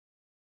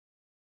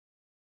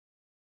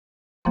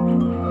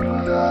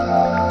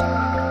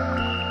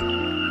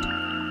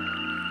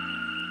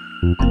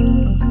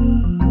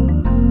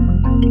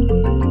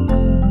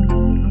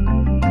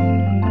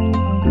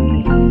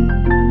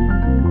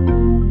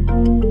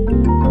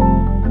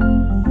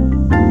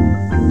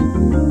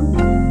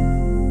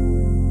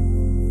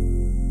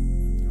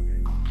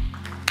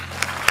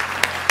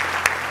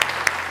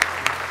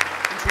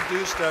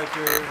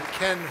Dr.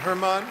 Ken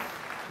Herrmann,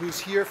 who's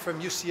here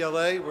from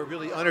UCLA. We're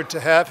really honored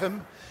to have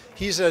him.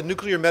 He's a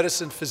nuclear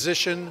medicine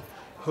physician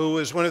who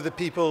is one of the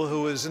people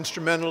who was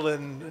instrumental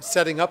in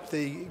setting up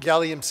the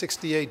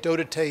gallium-68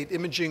 dotatate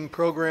imaging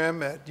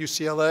program at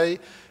UCLA.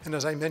 And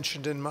as I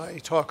mentioned in my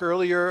talk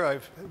earlier,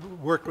 I've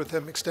worked with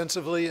him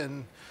extensively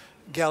in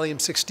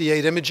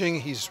gallium-68 imaging.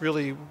 He's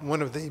really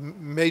one of the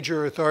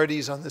major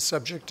authorities on this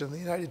subject in the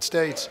United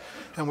States.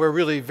 And we're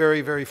really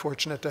very, very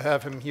fortunate to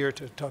have him here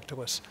to talk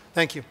to us.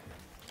 Thank you.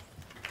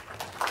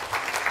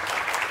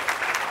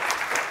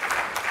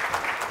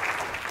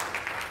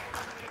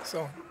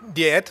 So,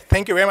 dear Ed,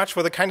 thank you very much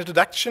for the kind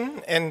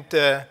introduction. And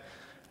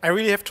I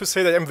really have to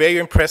say that I'm very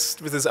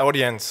impressed with this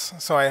audience.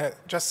 So I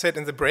just said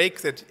in the break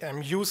that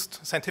I'm used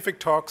to scientific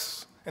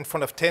talks in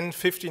front of 10,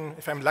 15,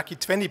 if I'm lucky,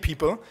 20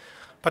 people.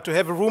 But to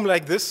have a room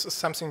like this is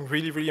something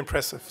really, really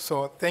impressive.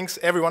 So thanks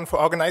everyone for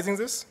organizing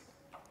this.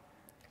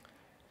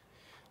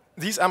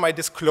 These are my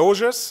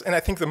disclosures, and I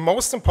think the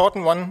most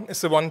important one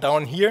is the one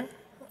down here.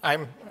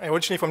 I'm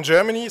originally from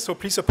Germany, so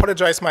please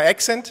apologize my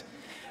accent.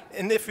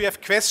 And if you have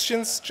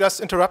questions, just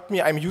interrupt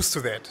me, I'm used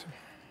to that.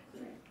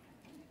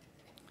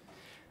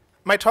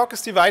 My talk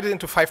is divided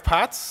into 5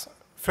 parts.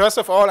 First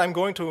of all, I'm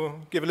going to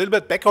give a little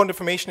bit background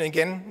information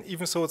again,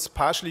 even so it's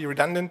partially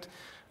redundant,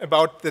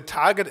 about the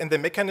target and the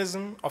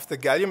mechanism of the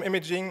gallium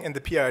imaging and the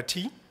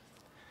PRRT.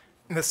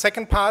 In the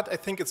second part, I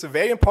think it's a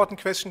very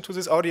important question to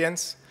this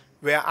audience.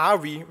 Where are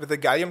we with the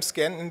gallium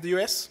scan in the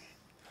US?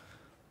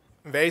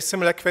 A very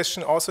similar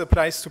question also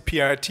applies to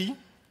PRRT.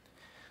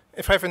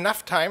 If I have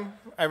enough time,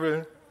 I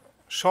will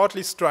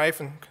shortly strive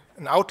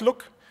an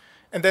outlook,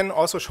 and then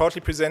also shortly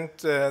present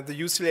the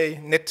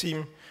UCLA NET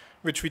team,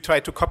 which we try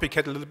to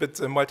copycat a little bit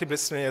the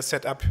multidisciplinary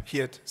setup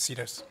here at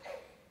Cedars.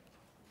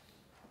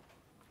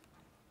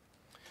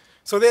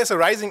 So there's a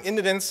rising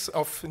incidence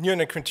of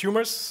neuroendocrine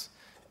tumors,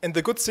 and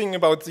the good thing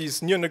about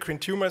these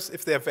neuroendocrine tumors,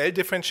 if they are well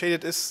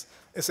differentiated, is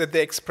that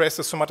they express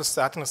the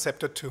somatostatin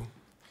receptor 2.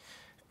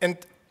 And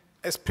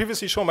as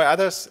previously shown by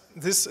others,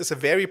 this is a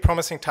very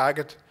promising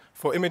target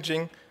for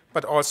imaging,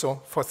 but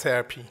also for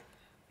therapy.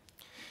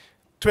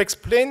 To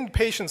explain to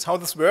patients how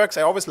this works,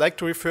 I always like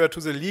to refer to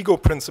the LEGO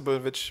principle,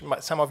 which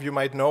some of you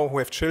might know who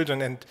have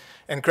children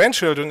and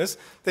grandchildren, is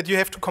that you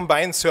have to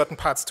combine certain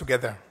parts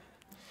together.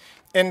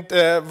 And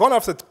one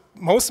of the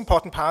most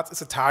important parts is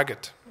the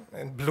target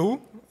in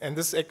blue, and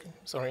this,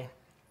 sorry,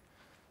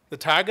 the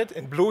target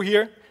in blue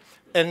here,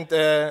 and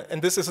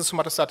this is a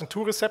somatostatin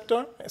 2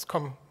 receptor, as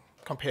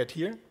compared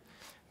here.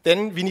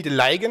 Then we need a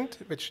ligand,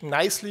 which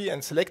nicely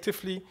and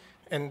selectively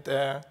and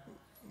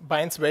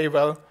binds very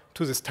well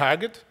to this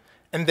target.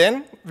 And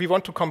then we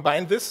want to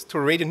combine this to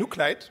a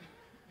radionuclide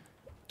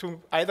to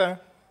either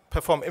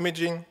perform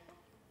imaging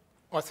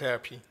or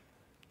therapy.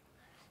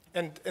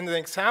 And in the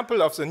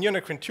example of the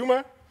neuroendocrine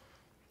tumor,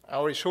 I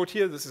already showed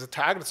here, this is a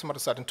target, the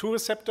somatostatin 2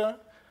 receptor.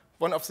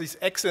 One of these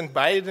excellent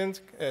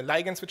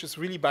ligands, which is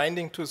really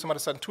binding to the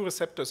somatostatin 2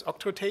 receptor, is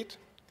octreottate.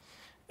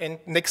 And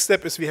next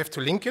step is we have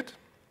to link it.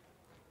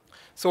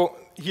 So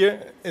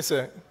here is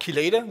a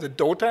chelator, the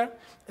DOTA,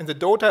 and the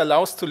DOTA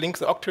allows to link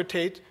the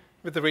octreottate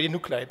with the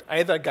radionuclide,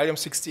 either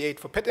gallium-68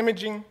 for PET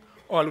imaging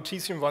or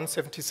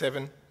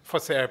lutetium-177 for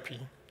therapy.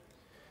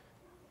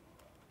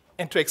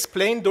 And to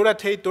explain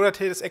dotatate,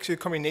 dotatate is actually a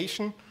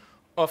combination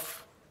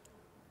of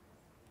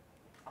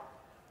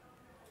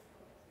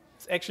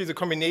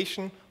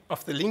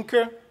the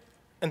linker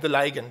and the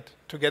ligand,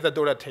 together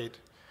dotatate.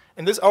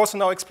 And this also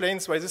now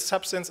explains why this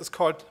substance is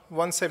called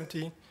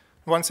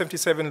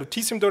 177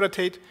 lutetium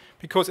dotatate,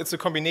 because it's a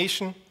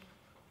combination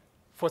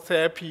for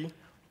therapy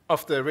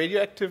of the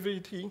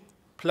radioactivity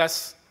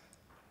plus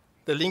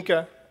the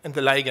linker and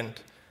the ligand.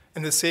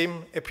 And the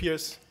same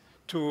appears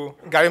to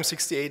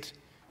gallium-68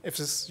 if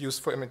this is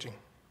used for imaging.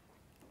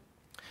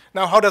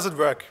 Now, how does it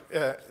work?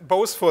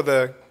 Both for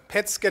the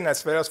PET scan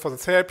as well as for the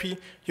therapy,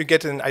 you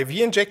get an IV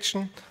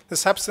injection. The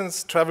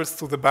substance travels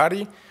through the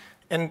body,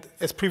 and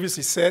as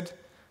previously said,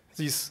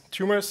 these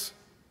tumors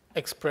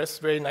express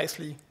very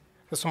nicely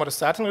the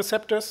somatostatin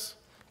receptors.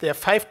 There are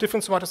 5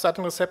 different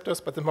somatostatin receptors,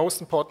 but the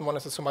most important one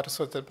is the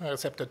somatostatin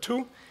receptor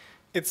 2.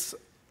 It's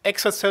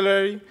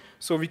extracellular,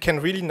 so we can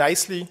really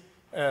nicely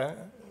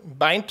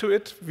bind to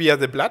it via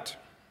the blood.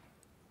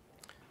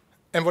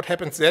 And what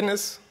happens then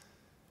is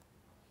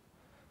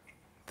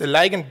the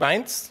ligand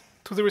binds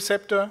to the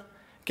receptor,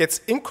 gets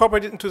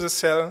incorporated into the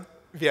cell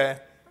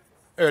via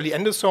early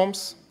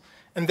endosomes,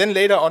 and then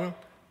later on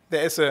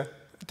there is a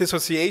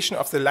dissociation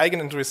of the ligand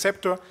and the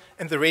receptor,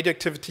 and the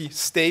radioactivity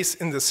stays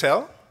in the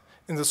cell,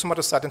 in the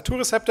somatostatin 2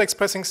 receptor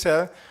expressing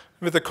cell,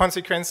 with the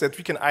consequence that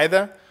we can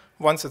either,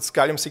 once it's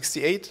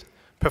gallium-68,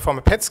 perform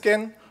a PET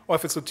scan, or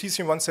if it's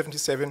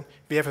lutetium-177,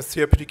 we have a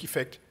therapeutic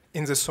effect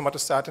in the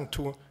somatostatin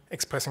 2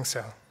 expressing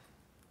cell.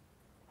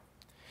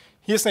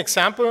 Here's an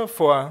example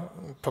for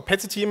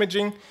PET-CT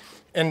imaging,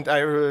 and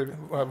I will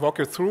walk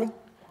you through.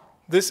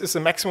 This is a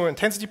maximum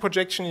intensity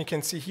projection. You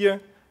can see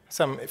here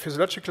some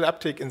physiological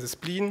uptake in the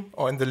spleen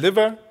or in the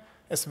liver,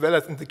 as well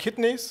as in the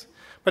kidneys.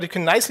 But you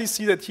can nicely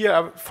see that here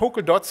are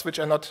focal dots which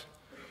are not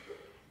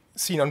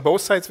seen on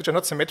both sides, which are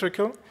not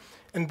symmetrical.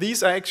 And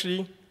these are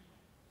actually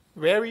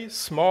very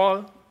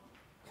small,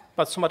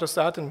 but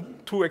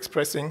somatostatin 2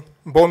 expressing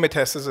bone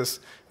metastases,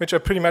 which are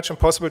pretty much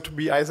impossible to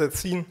be either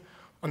seen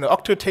on the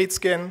octorotate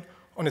scan,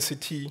 on a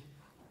CT,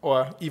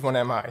 or even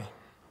on MRI.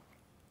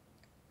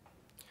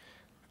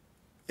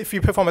 If we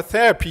perform a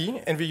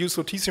therapy and we use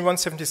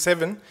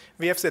lutetium-177,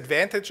 we have the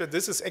advantage that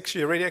this is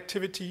actually a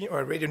radioactivity or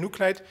a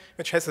radionuclide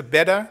which has a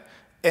beta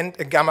and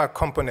a gamma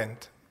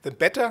component. The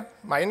beta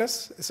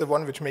minus is the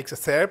one which makes a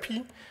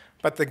therapy,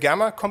 but the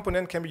gamma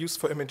component can be used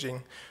for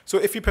imaging. So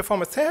if we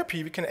perform a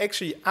therapy, we can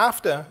actually,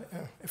 after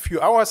a few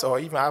hours or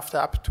even after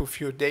up to a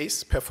few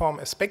days, perform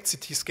a SPECT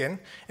CT scan,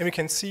 and we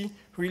can see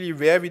really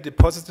where we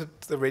deposited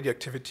the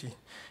radioactivity.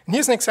 And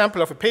here's an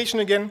example of a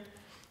patient again,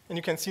 and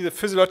you can see the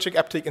physiologic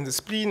uptake in the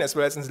spleen as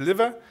well as in the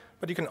liver,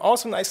 but you can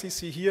also nicely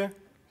see here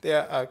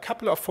there are a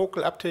couple of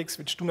focal uptakes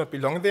which do not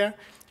belong there,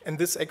 and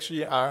this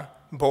actually are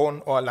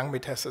bone or lung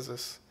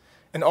metastases.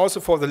 And also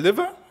for the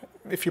liver,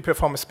 if you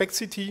perform a SPECT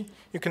CT,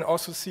 you can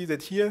also see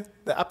that here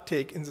the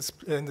uptake in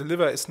the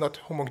liver is not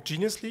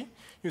homogeneously.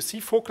 You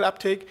see focal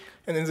uptake,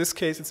 and in this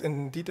case, it's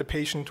indeed a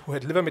patient who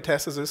had liver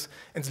metastasis,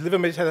 and the liver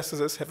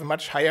metastases have a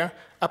much higher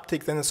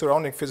uptake than the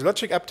surrounding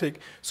physiologic uptake.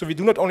 So we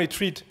do not only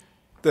treat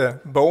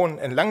the bone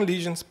and lung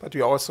lesions, but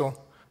we also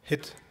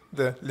hit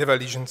the liver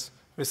lesions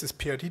with this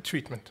PRT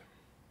treatment.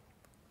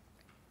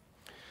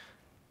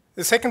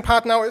 The second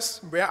part now is,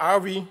 where are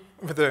we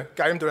with the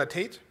gallium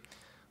dotatate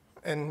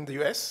in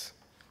the US?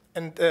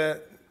 And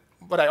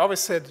what I always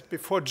said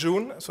before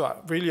June, so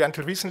really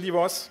until recently,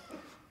 was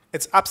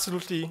it's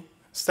absolutely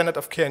standard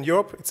of care in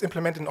Europe. It's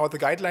implemented in all the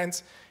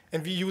guidelines,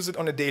 and we use it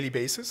on a daily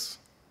basis.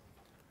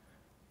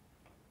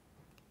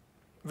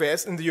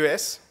 Whereas in the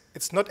US,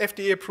 it's not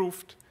FDA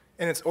approved,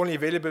 and it's only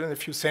available in a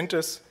few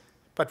centers,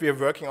 but we are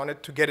working on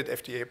it to get it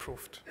FDA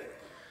approved.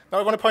 Now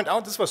I want to point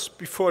out this was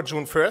before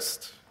June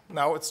 1st.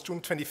 Now it's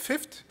June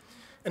 25th,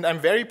 and I'm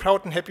very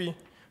proud and happy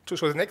to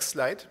show the next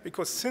slide,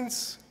 because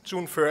since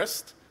June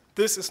 1st,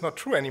 this is not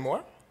true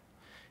anymore,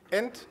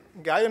 and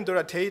gallium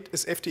dotatate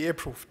is FDA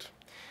approved.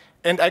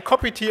 And I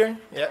copied here,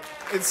 yeah,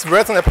 it's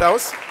worth an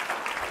applause.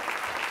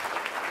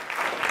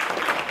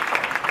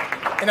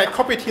 And I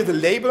copied here the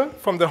label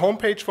from the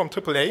homepage from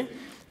AAA,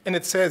 and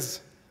it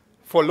says,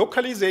 for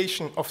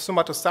localization of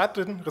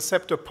somatostatin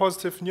receptor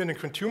positive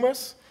neuroendocrine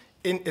tumors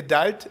in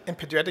adult and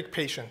pediatric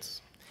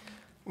patients.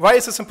 Why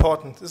is this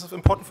important? This is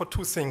important for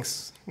two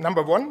things.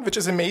 Number one, which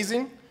is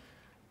amazing,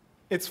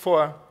 it's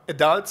for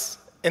adults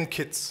and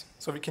kids.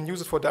 So we can use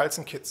it for adults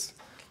and kids.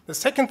 The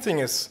second thing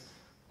is,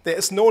 there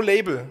is no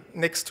label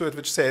next to it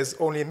which says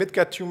only in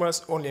midgut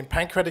tumors, only in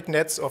pancreatic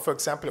nets, or for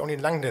example, only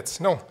in lung nets.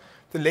 No,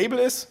 the label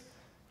is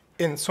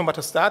in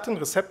somatostatin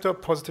receptor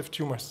positive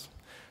tumors.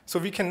 So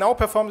we can now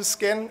perform the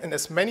scan in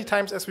as many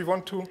times as we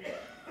want to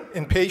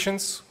in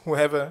patients who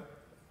have a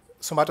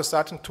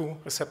somatostatin 2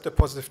 receptor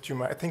positive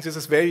tumor. I think this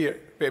is very,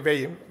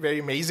 very, very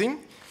amazing.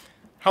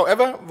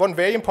 However, one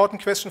very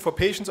important question for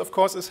patients, of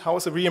course, is how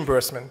is the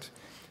reimbursement?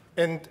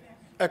 And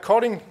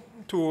according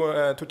to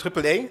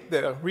AAA,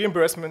 the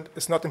reimbursement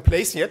is not in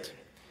place yet.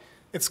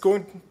 It's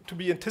going to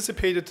be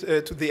anticipated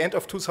to the end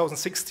of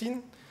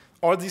 2016.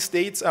 All these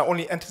dates are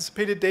only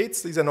anticipated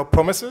dates. These are no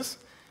promises.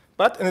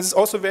 But, and this is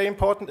also very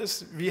important,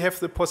 is we have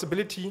the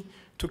possibility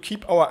to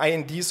keep our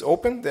INDs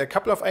open. There are a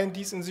couple of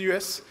INDs in the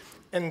US,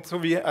 and so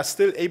we are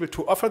still able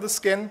to offer the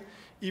scan,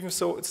 even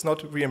though it's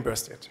not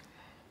reimbursed yet.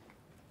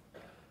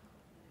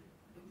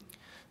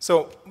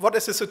 So what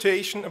is the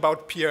situation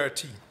about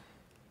PRT?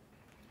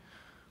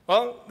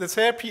 Well, the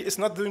therapy is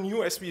not the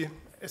new as we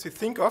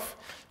think of.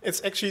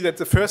 It's actually that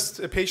the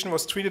first patient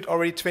was treated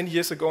already 20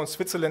 years ago in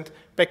Switzerland,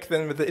 back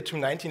then with the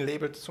yttrium-19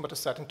 labeled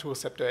somatostatin 2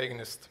 receptor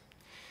agonist.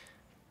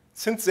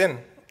 Since then,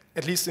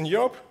 at least in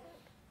Europe,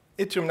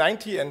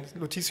 yttrium-90 and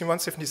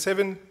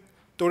lutetium-177,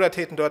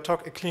 dotatate and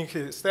dotatok are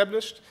clinically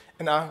established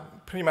and are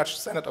pretty much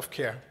standard of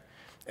care.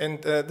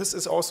 And this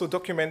is also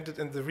documented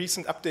in the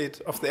recent update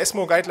of the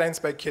ESMO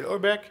guidelines by Kiel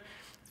Ulberg,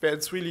 where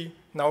it's really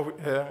now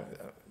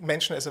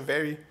mentioned as a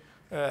very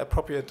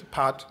appropriate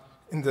part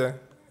in the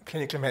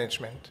clinical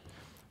management.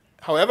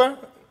 However,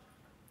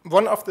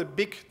 one of the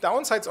big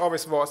downsides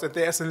always was that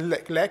there's a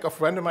lack of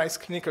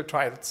randomized clinical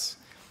trials.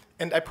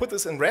 And I put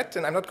this in red,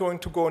 and I'm not going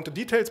to go into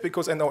details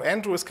because I know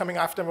Andrew is coming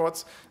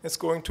afterwards, is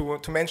going to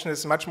mention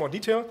this in much more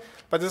detail,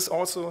 but this is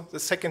also the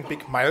second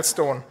big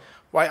milestone.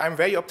 Why I'm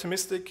very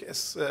optimistic,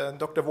 as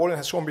Dr. Wohlen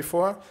has shown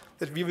before,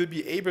 that we will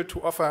be able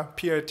to offer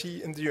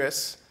PRT in the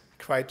US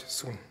quite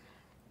soon.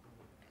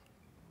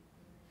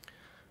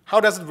 How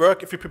does it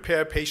work if we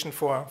prepare a patient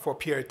for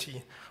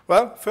PRT?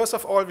 Well, first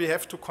of all, we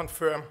have to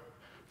confirm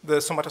the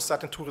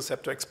somatostatin 2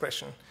 receptor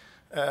expression,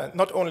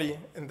 not only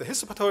in the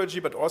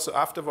histopathology, but also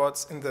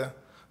afterwards in the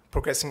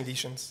progressing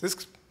lesions.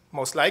 This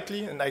most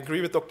likely, and I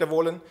agree with Dr.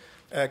 Wohlen,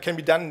 can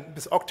be done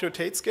with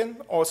octorotate scan,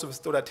 also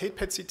with dotatate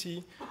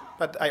PET-CT,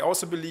 but I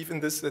also believe in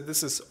this, that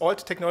this is old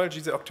technology,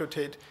 the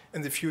octorotate,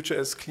 and the future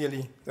is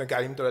clearly the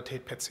gallium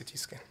dotatate PET-CT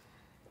scan.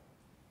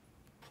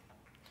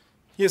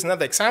 Here's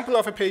another example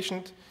of a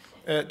patient.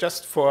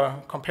 just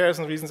for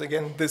comparison reasons,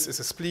 again, this is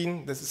a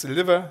spleen, this is a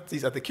liver,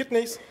 these are the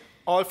kidneys,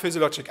 all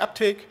physiologic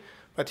uptake.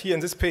 But here in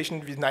this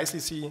patient, we nicely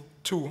see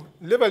 2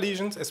 liver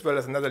lesions as well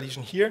as another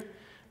lesion here.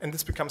 And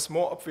this becomes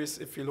more obvious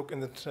if you look in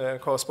the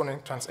corresponding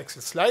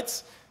transaxial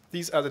slides.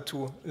 These are the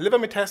 2 liver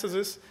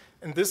metastases.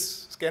 And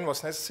this scan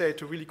was necessary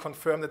to really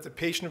confirm that the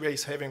patient where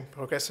he's having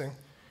progressing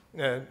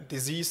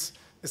disease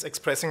is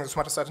expressing the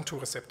somatostatin 2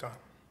 receptor.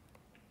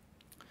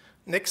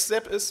 Next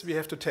step is we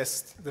have to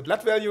test the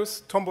blood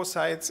values,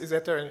 thrombocytes,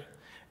 etc.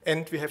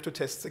 And we have to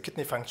test the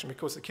kidney function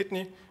because the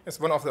kidney is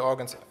one of the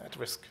organs at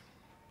risk.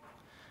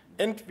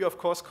 And we, of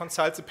course,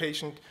 consult the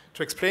patient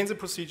to explain the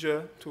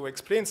procedure, to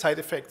explain side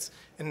effects,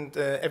 and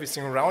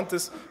everything around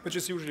this, which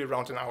is usually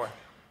around an hour.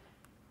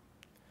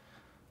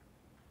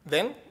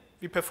 Then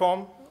we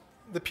perform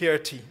the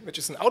PRT, which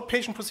is an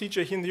outpatient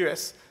procedure here in the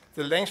US.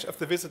 The length of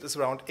the visit is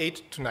around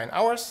 8 to 9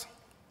 hours.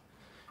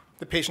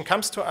 The patient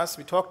comes to us,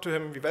 we talk to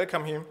him, we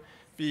welcome him,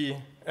 we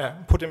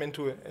put him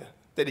into a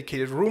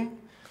dedicated room.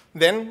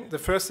 Then the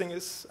first thing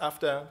is,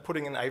 after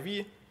putting an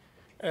IV,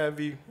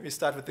 we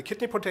start with the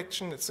kidney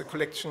protection. It's a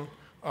collection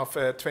of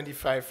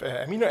 25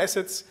 amino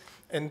acids,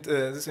 and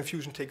this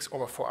infusion takes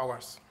over 4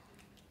 hours.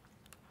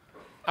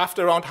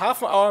 After around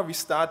half an hour, we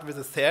start with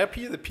the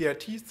therapy, the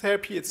PRT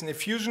therapy. It's an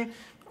infusion,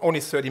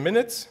 only 30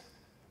 minutes.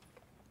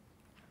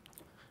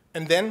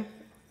 And then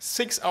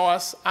 6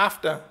 hours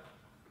after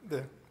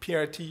the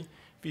PRT,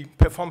 we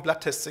perform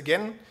blood tests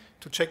again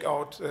to check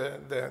out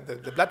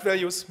the blood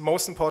values.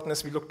 Most important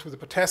is we look to the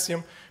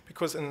potassium,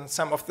 because in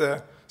some of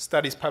the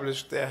studies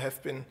published, there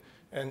have been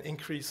an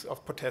increase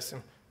of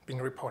potassium being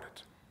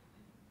reported.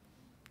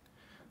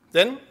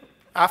 Then,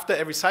 after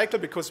every cycle,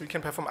 because we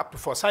can perform up to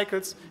 4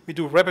 cycles, we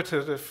do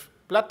repetitive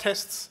blood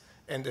tests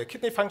and a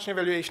kidney function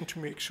evaluation to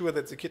make sure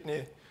that the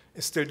kidney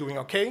is still doing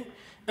okay.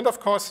 And of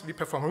course, we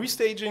perform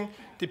restaging,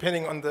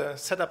 depending on the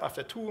setup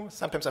after 2,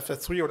 sometimes after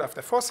 3 or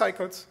after 4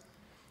 cycles.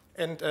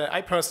 And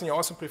I personally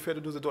also prefer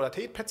to do the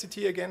DOLA-8 PET-CT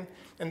again.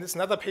 And this is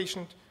another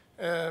patient,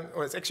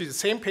 or it's actually the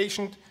same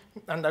patient,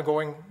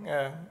 undergoing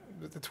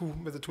with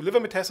the 2 liver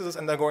metastases,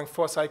 undergoing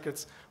 4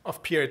 cycles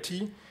of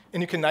PRT.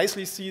 And you can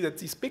nicely see that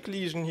this big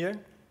lesion here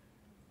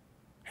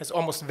has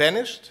almost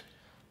vanished.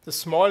 The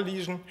small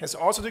lesion has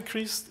also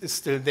decreased, is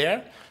still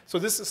there. So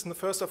this is,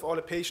 first of all,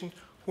 a patient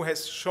who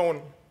has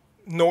shown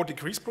no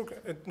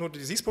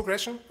disease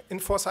progression in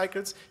 4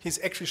 cycles. He's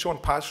actually shown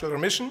partial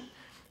remission.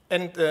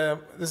 And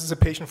this is a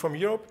patient from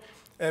Europe.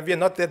 We are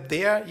not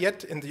there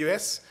yet in the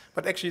US,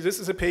 but actually this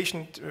is a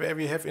patient where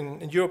we have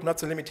in Europe not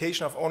the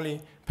limitation of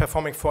only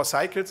performing 4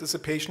 cycles. It's a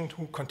patient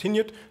who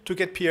continued to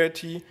get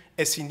PRT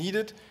as he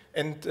needed,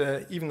 and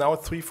even now,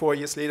 3-4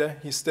 years later,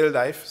 he's still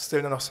alive,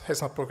 still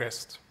has not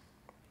progressed.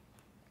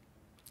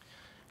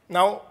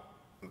 Now,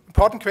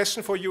 important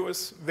question for you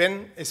is,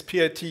 when is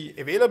PRT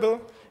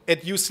available?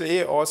 At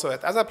UCLA, also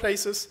at other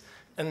places.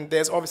 And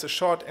there's always a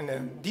short and a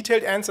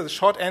detailed answer. The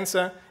short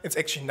answer, it's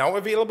actually now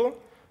available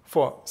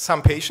for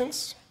some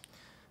patients.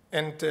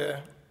 And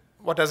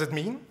what does it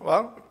mean?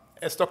 Well,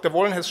 as Dr.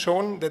 Wollen has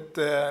shown, that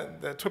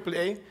the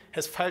AAA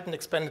has filed an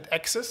expanded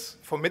access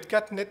for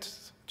mid-gut NET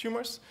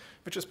tumors,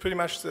 which is pretty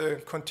much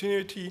the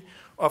continuity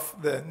of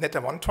the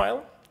NET-1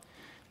 trial.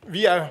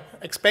 We are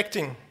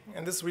expecting,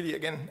 and this is really,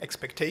 again,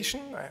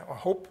 expectation, I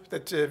hope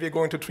that we're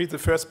going to treat the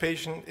first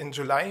patient in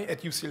July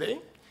at UCLA.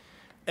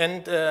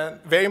 And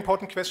very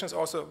important question is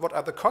also, what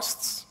are the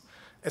costs?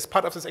 As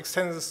part of this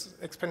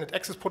expanded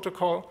access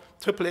protocol,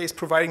 AAA is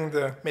providing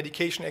the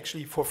medication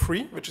actually for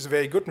free, which is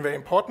very good and very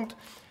important.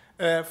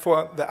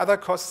 For the other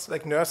costs,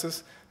 like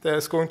nurses,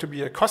 there's going to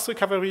be a cost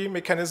recovery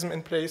mechanism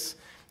in place,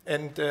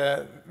 and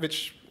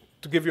which,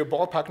 to give you a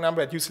ballpark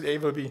number, at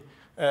UCLA will be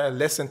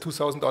less than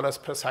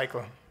 $2,000 per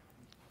cycle.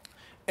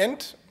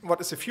 And what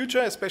is the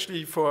future,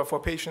 especially for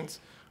patients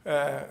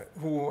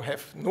who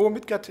have no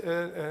mid-gut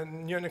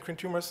neuroendocrine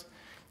tumors?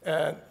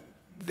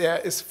 There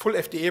is full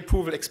FDA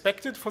approval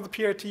expected for the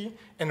PRT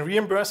and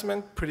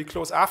reimbursement pretty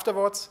close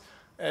afterwards,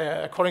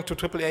 according to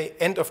AAA,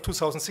 end of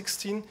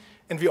 2016.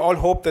 And we all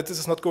hope that this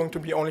is not going to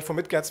be only for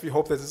mid-guts. We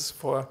hope that this is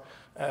for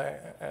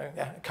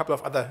a couple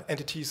of other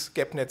entities,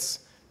 GAPNets,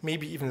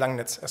 maybe even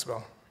LACNETS as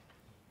well.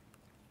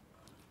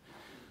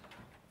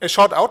 A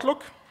short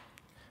outlook.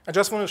 I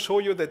just want to show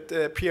you that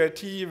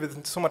PRT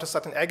with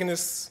somatostatin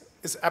agonists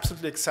is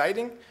absolutely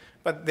exciting,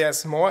 but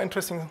there's more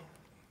interesting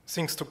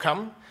things to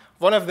come.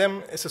 One of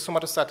them is the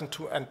somatostatin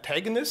 2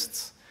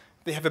 antagonists.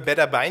 They have a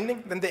better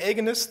binding than the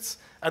agonists.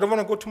 I don't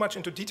want to go too much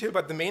into detail,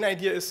 but the main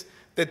idea is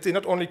that they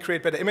not only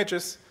create better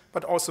images,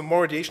 but also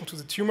more radiation to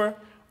the tumor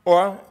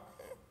or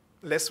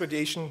less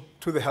radiation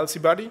to the healthy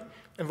body.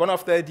 And one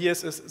of the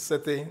ideas is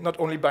that they not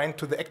only bind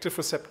to the active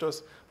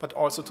receptors, but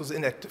also to the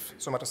inactive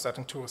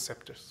somatostatin 2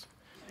 receptors.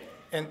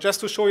 And just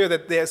to show you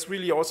that there's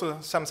really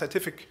also some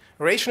scientific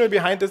rationale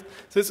behind it,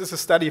 this is a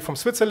study from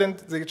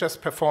Switzerland. They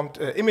just performed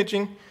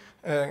imaging,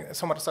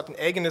 somatostatin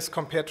agonist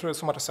compared to a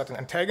somatostatin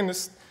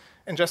antagonist.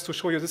 And just to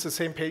show you, this is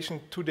the same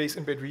patient 2 days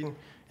in between.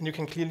 And you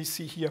can clearly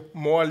see here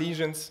more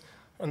lesions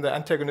on the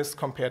antagonist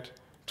compared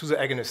to the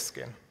agonist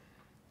scan.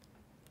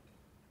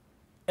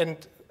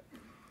 And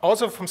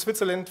Also from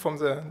Switzerland, from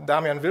the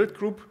Damian Wild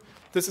group,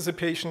 this is a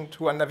patient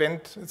who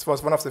underwent, it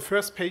was one of the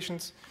first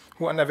patients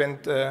who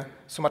underwent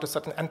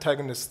somatostatin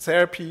antagonist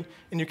therapy.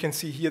 And you can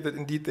see here that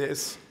indeed there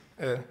is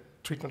a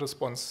treatment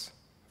response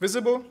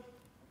visible.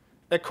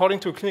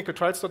 According to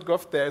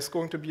clinicaltrials.gov, there is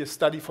going to be a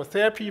study for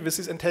therapy with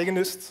these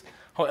antagonists.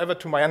 However,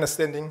 to my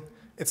understanding,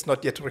 it's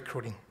not yet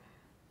recruiting.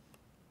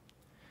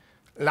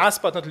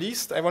 Last but not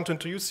least, I want to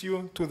introduce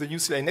you to the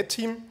UCLA NET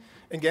team.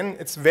 Again,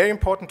 it's very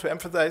important to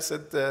emphasize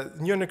that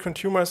neuroendocrine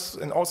tumors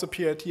and also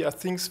PRT are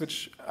things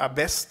which are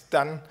best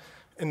done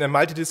in a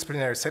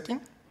multidisciplinary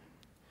setting.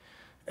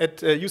 At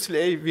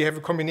UCLA, we have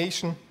a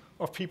combination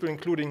of people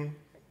including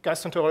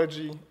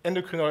gastroenterology,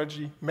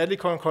 endocrinology,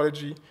 medical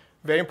oncology,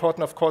 very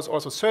important, of course,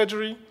 also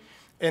surgery.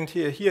 And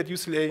here at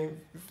UCLA,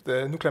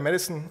 the nuclear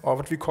medicine, or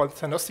what we call the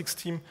diagnostics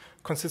team,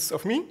 consists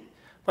of me,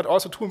 but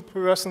also 2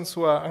 persons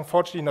who are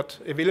unfortunately not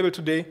available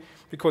today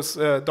because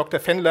Dr.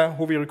 Fendler,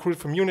 who we recruited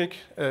from Munich,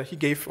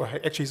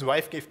 actually his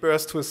wife gave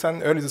birth to a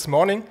son early this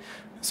morning.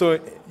 So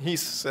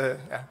it's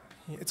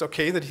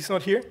okay that he's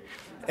not here.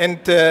 And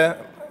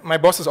my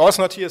boss is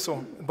also not here,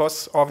 so the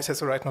boss always has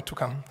the right not to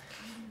come.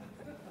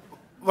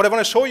 What I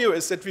want to show you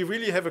is that we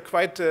really have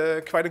quite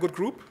a good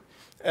group.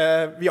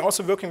 We are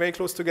also working very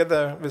close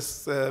together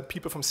with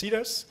people from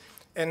Cedars.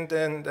 And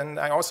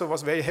I also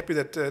was very happy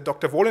that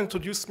Dr. Wohl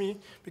introduced me,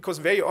 because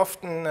very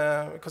often,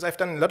 because I've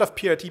done a lot of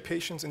PRT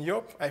patients in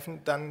Europe, I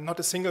haven't done not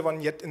a single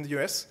one yet in the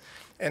US.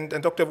 And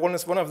Dr. Wohl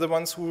is one of the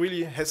ones who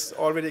really has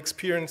already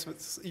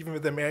experience even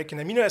with the American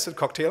amino acid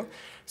cocktail.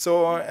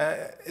 So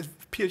if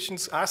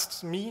patients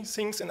ask me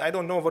things and I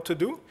don't know what to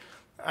do,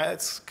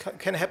 it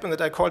can happen that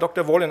I call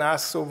Dr. Wohl and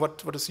ask, so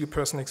what is your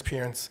personal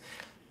experience?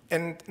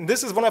 And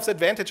this is one of the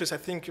advantages I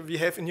think we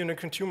have in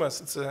neuroendocrine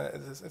tumors. It's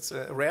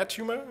a rare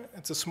tumor.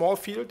 It's a small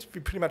field. We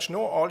pretty much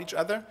know all each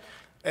other.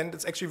 And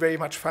it's actually very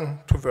much fun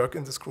to work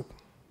in this group.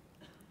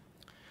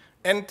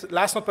 And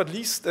last but not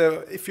least,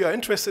 if you are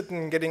interested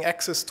in getting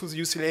access to the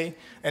UCLA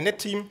NET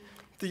team,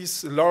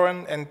 these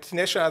Lauren and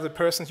Tinesha are the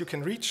persons you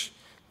can reach.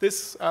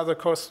 This is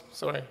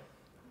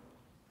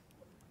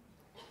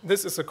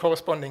the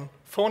corresponding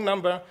phone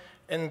number.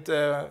 And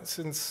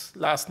since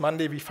last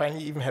Monday, we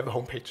finally even have a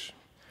homepage.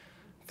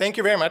 Thank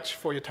you very much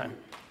for your time.